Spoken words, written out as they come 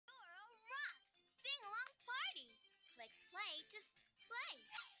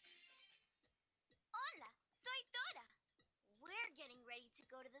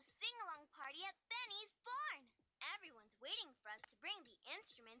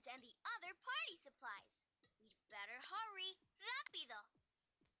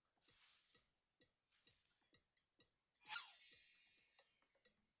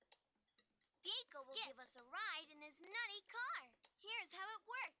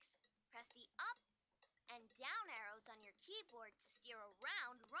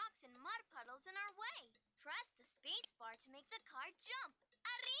make the car jump.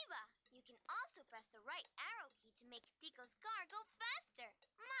 Arriba! You can also press the right arrow key to make Tico's car go faster.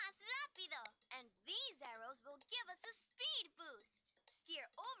 Más rápido! And these arrows will give us a speed boost. Steer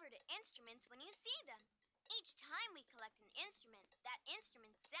over to instruments when you see them. Each time we collect an instrument, that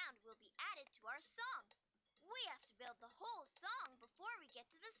instrument's sound will be added to our song. We have to build the whole song before we get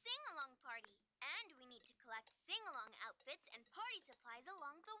to the sing-along party. And we need to collect sing-along outfits and party supplies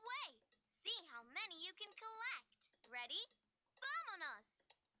along the way. See how many you can collect. Ready? Vámonos!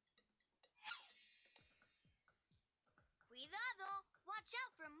 Cuidado! Watch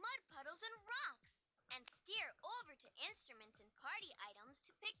out for mud puddles and rocks. And steer over to instruments and party items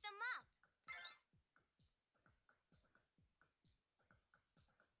to pick them up.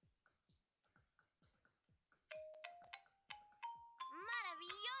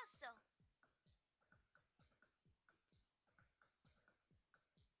 Maravilloso!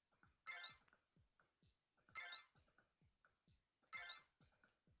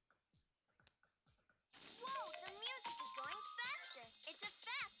 Whoa, the music is going faster. It's a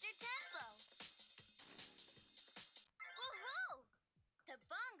faster tempo. Woohoo! The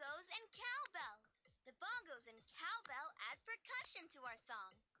bongos and cowbell. The bongos and cowbell add percussion to our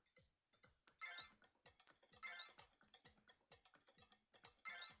song.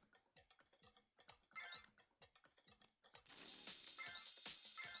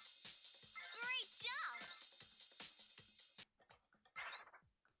 Great job!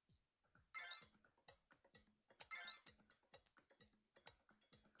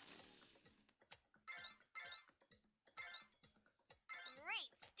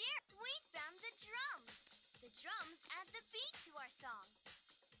 Great steer! We found the drums. The drums add the beat to our song.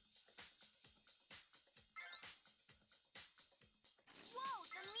 Whoa,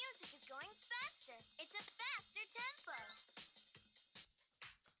 the music is going faster. It's a faster tempo.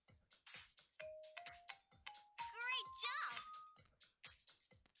 Great job!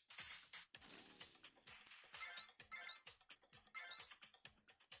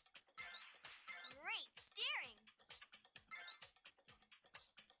 Great steering!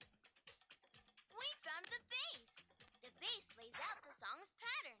 We found the bass. The bass lays out the song's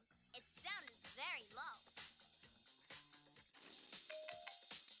pattern. Its sound is very low.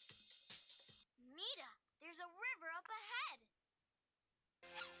 Mira, there's a river up ahead.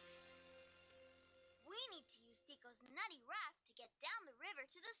 We need to use Tico's nutty raft to get down the river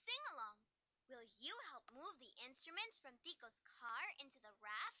to the sing-along. Will you help move the instruments from Tico's car into the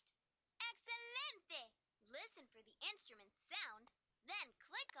raft? Excelente! Listen for the instrument's sound, then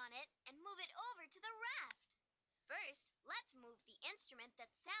click on it and move it over to the raft. First, let's move the instrument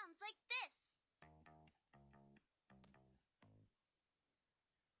that sounds like this.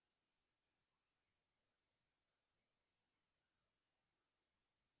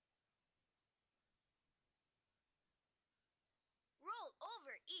 Roll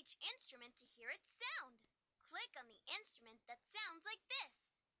over each instrument to hear its sound. Click on the instrument that sounds like this.